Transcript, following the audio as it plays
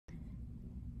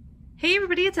Hey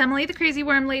everybody, it's Emily, the Crazy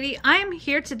Worm Lady. I'm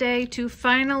here today to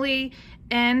finally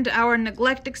end our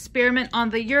neglect experiment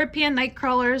on the European night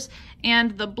crawlers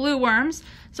and the blue worms.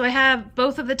 So I have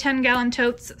both of the 10-gallon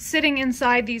totes sitting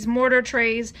inside these mortar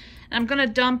trays. And I'm gonna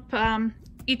dump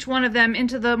each one of them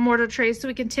into the mortar trays so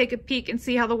we can take a peek and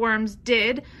see how the worms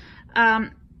did.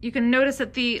 You can notice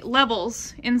that the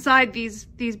levels inside these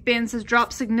bins has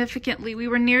dropped significantly. We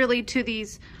were nearly to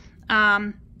these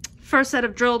first set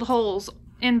of drilled holes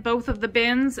in both of the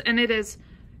bins, and it is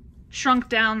shrunk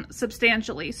down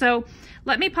substantially. So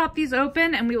let me pop these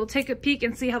open and we will take a peek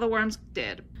and see how the worms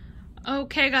did.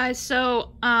 Okay guys,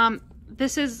 so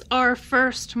this is our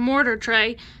first mortar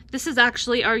tray. This is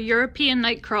actually our European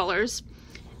night crawlers.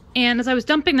 And as I was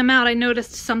dumping them out, I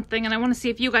noticed something, and I want to see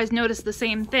if you guys noticed the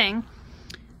same thing.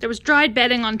 There was dried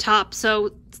bedding on top,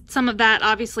 so some of that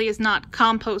obviously is not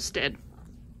composted.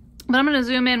 But I'm going to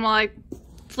zoom in while I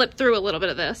flip through a little bit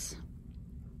of this.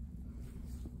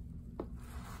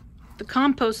 The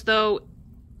compost, though,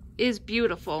 is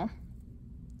beautiful.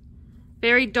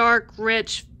 Very dark,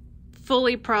 rich,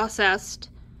 fully processed.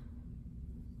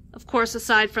 Of course,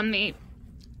 aside from the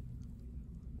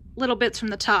little bits from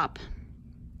the top.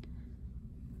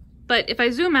 But if I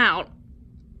zoom out,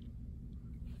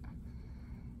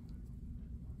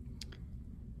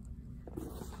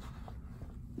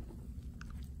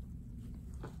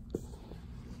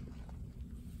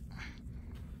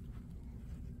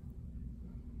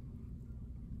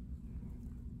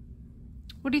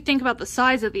 what do you think about the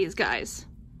size of these guys?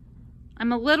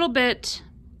 I'm a little bit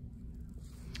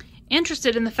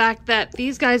interested in the fact that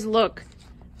these guys look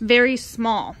very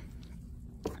small.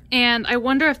 And I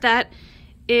wonder if that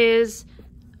is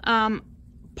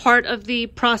part of the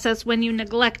process when you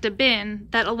neglect a bin,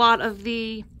 that a lot of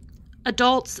the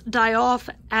adults die off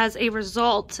as a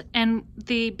result, and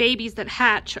the babies that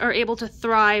hatch are able to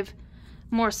thrive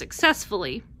more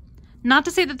successfully. Not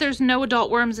to say that there's no adult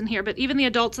worms in here, but even the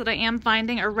adults that I am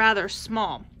finding are rather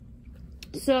small.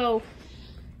 So,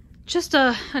 just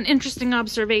an interesting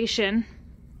observation.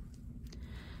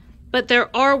 But there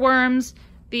are worms.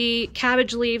 The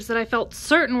cabbage leaves that I felt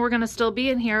certain were going to still be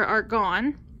in here are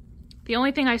gone. The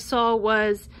only thing I saw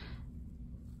was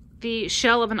the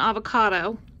shell of an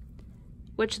avocado,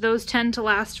 which those tend to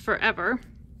last forever.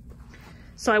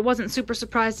 So I wasn't super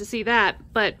surprised to see that,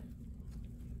 but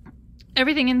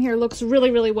everything in here looks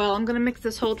really, really well. I'm going to mix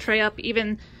this whole tray up,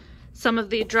 even some of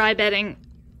the dry bedding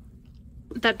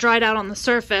that dried out on the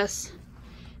surface,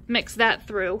 mix that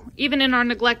through. Even in our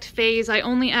neglect phase, I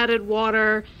only added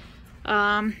water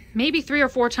maybe 3 or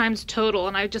 4 times total,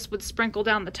 and I just would sprinkle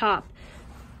down the top.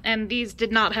 And these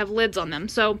did not have lids on them.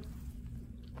 So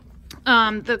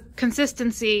the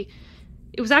consistency,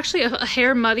 it was actually a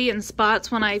hair muddy in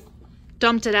spots when I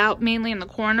dumped it out, mainly in the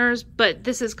corners, but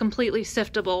this is completely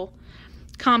siftable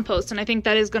compost, and I think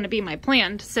that is going to be my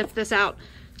plan, to sift this out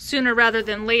sooner rather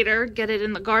than later, get it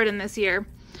in the garden this year.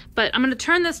 But I'm going to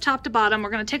turn this top to bottom.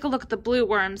 We're going to take a look at the blue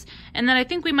worms, and then I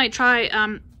think we might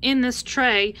try in this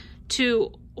tray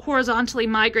to horizontally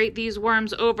migrate these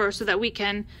worms over so that we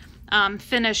can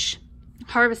finish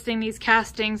harvesting these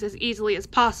castings as easily as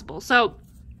possible. So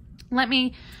let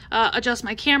me adjust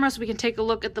my camera so we can take a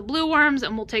look at the blue worms,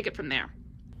 and we'll take it from there.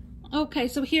 Okay,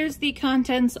 so here's the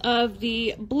contents of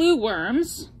the blue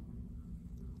worms.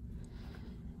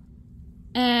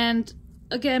 And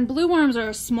again, blue worms are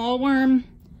a small worm.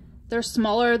 They're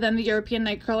smaller than the European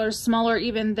night crawlers, smaller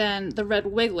even than the red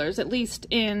wigglers, at least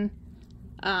in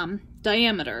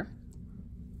diameter.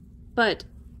 But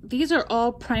these are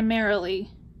all primarily,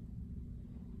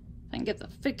 if I can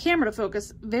get the camera to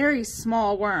focus, very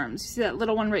small worms. You see that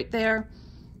little one right there?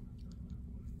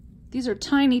 These are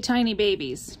tiny, tiny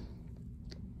babies.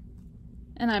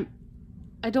 And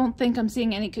I don't think I'm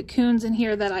seeing any cocoons in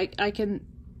here that I can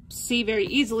see very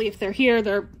easily. If they're here,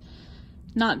 they're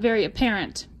not very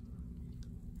apparent.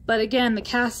 But again, the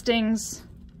castings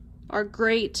are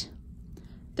great.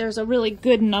 There's a really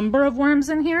good number of worms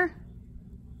in here.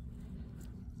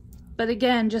 But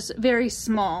again, just very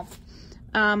small.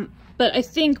 But I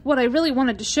think what I really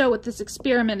wanted to show with this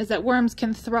experiment is that worms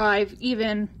can thrive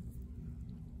even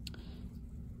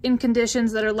in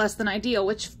conditions that are less than ideal,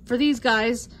 which for these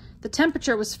guys, the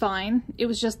temperature was fine. It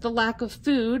was just the lack of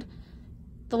food,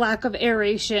 the lack of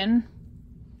aeration.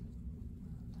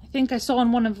 I think I saw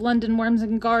in one of London Worms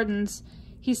and Gardens,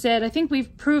 he said, I think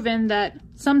we've proven that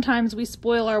sometimes we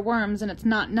spoil our worms and it's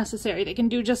not necessary. They can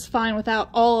do just fine without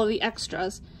all of the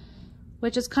extras,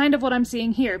 which is kind of what I'm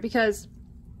seeing here, because,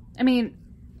 I mean,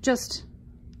 just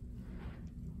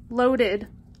loaded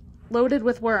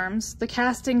with worms. The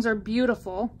castings are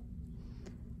beautiful.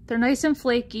 They're nice and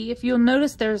flaky. If you'll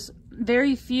notice, there's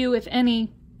very few, if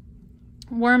any,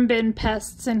 worm bin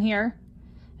pests in here.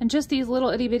 And just these little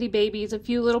itty bitty babies, a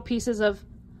few little pieces of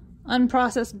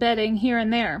unprocessed bedding here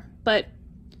and there. But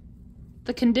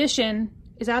the condition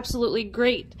is absolutely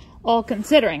great, all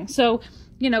considering. So,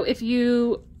 you know, if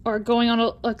you are going on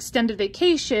an extended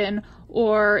vacation,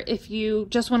 or if you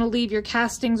just want to leave your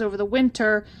castings over the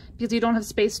winter because you don't have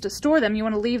space to store them, you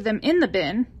want to leave them in the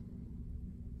bin.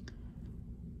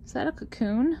 Is that a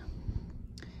cocoon?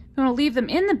 If you want to leave them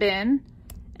in the bin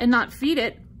and not feed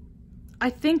it, I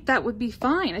think that would be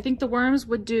fine. I think the worms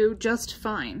would do just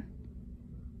fine.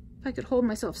 If I could hold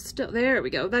myself still. There we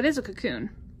go. That is a cocoon.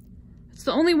 It's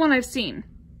the only one I've seen.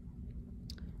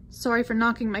 Sorry for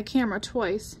knocking my camera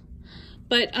twice.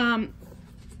 But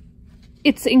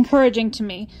it's encouraging to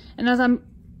me. And as I'm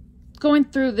going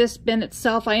through this bin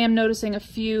itself, I am noticing a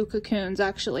few cocoons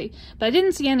actually. But I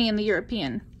didn't see any in the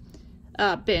European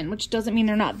bin, which doesn't mean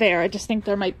they're not there. I just think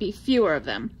there might be fewer of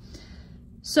them.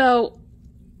 So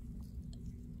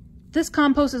this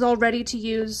compost is all ready to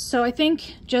use. So I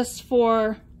think just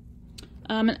for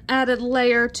an added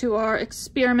layer to our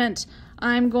experiment,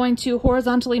 I'm going to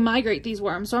horizontally migrate these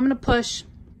worms. So I'm going to push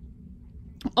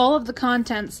all of the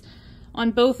contents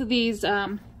on both of these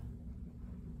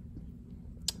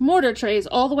mortar trays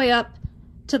all the way up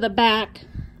to the back,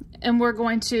 and we're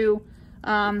going to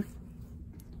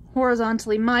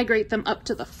horizontally migrate them up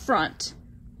to the front.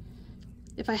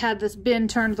 If I had this bin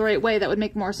turned the right way, that would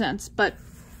make more sense, but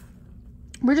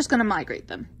we're just going to migrate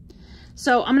them.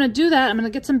 So I'm going to do that. I'm going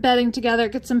to get some bedding together,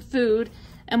 get some food,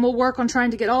 and we'll work on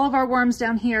trying to get all of our worms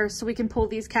down here so we can pull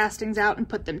these castings out and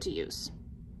put them to use.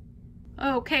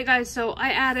 Okay guys, so I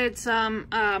added some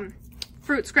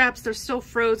fruit scraps. They're still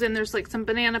frozen. There's like some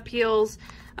banana peels,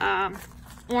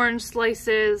 orange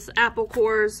slices, apple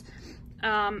cores,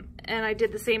 and I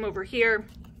did the same over here.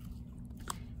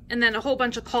 And then a whole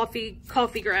bunch of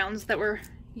coffee grounds that were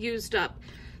used up.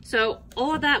 So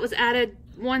all of that was added,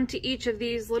 one to each of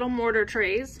these little mortar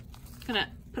trays. I'm gonna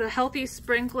put a healthy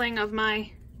sprinkling of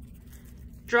my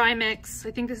dry mix.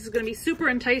 I think this is gonna be super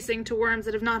enticing to worms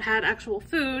that have not had actual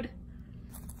food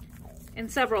in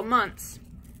several months.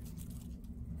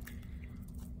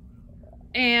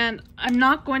 And I'm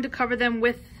not going to cover them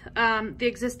with the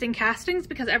existing castings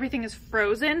because everything is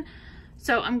frozen.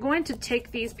 So I'm going to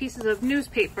take these pieces of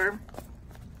newspaper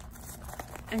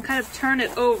and kind of turn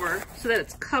it over so that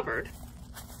it's covered.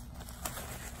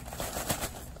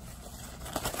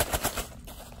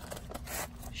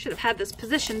 Should have had this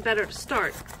position better to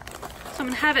start. So I'm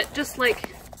gonna have it just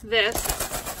like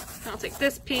this. And I'll take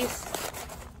this piece,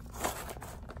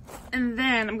 and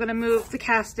then I'm gonna move the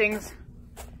castings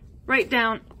right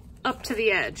down up to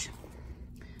the edge,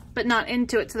 but not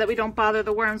into it so that we don't bother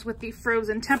the worms with the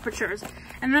frozen temperatures.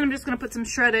 And then I'm just gonna put some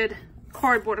shredded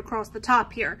cardboard across the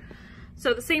top here.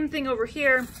 So the same thing over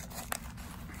here.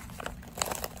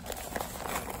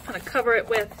 Kind of cover it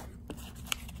with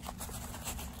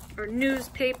our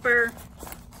newspaper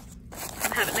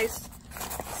and have it nice,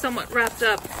 somewhat wrapped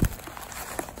up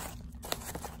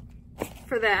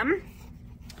for them.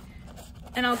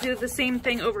 And I'll do the same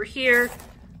thing over here.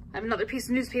 I have another piece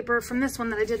of newspaper from this one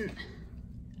that I didn't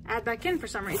add back in for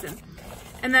some reason.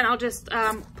 And then I'll just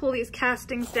pull these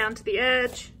castings down to the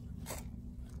edge.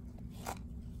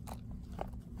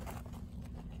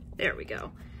 There we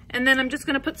go. And then I'm just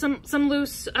gonna put some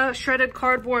loose shredded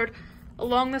cardboard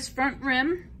along this front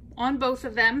rim on both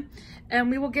of them.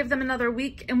 And we will give them another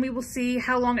week and we will see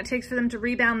how long it takes for them to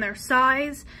rebound their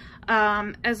size,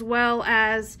 as well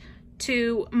as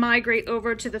to migrate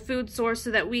over to the food source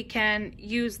so that we can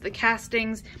use the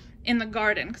castings in the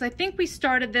garden. Because I think we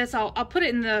started this, I'll put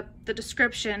it in the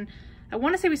description. I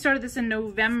want to say we started this in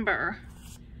November.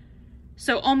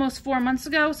 So almost 4 months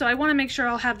ago. So I want to make sure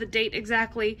I'll have the date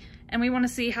exactly. And we want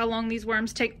to see how long these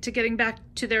worms take to getting back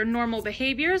to their normal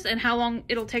behaviors and how long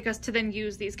it'll take us to then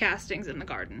use these castings in the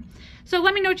garden. So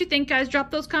let me know what you think, guys.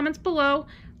 Drop those comments below.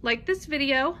 Like this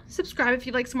video. Subscribe if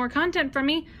you'd like some more content from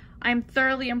me. I am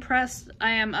thoroughly impressed.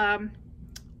 I am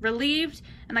relieved,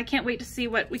 and I can't wait to see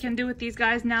what we can do with these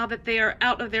guys now that they are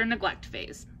out of their neglect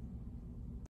phase.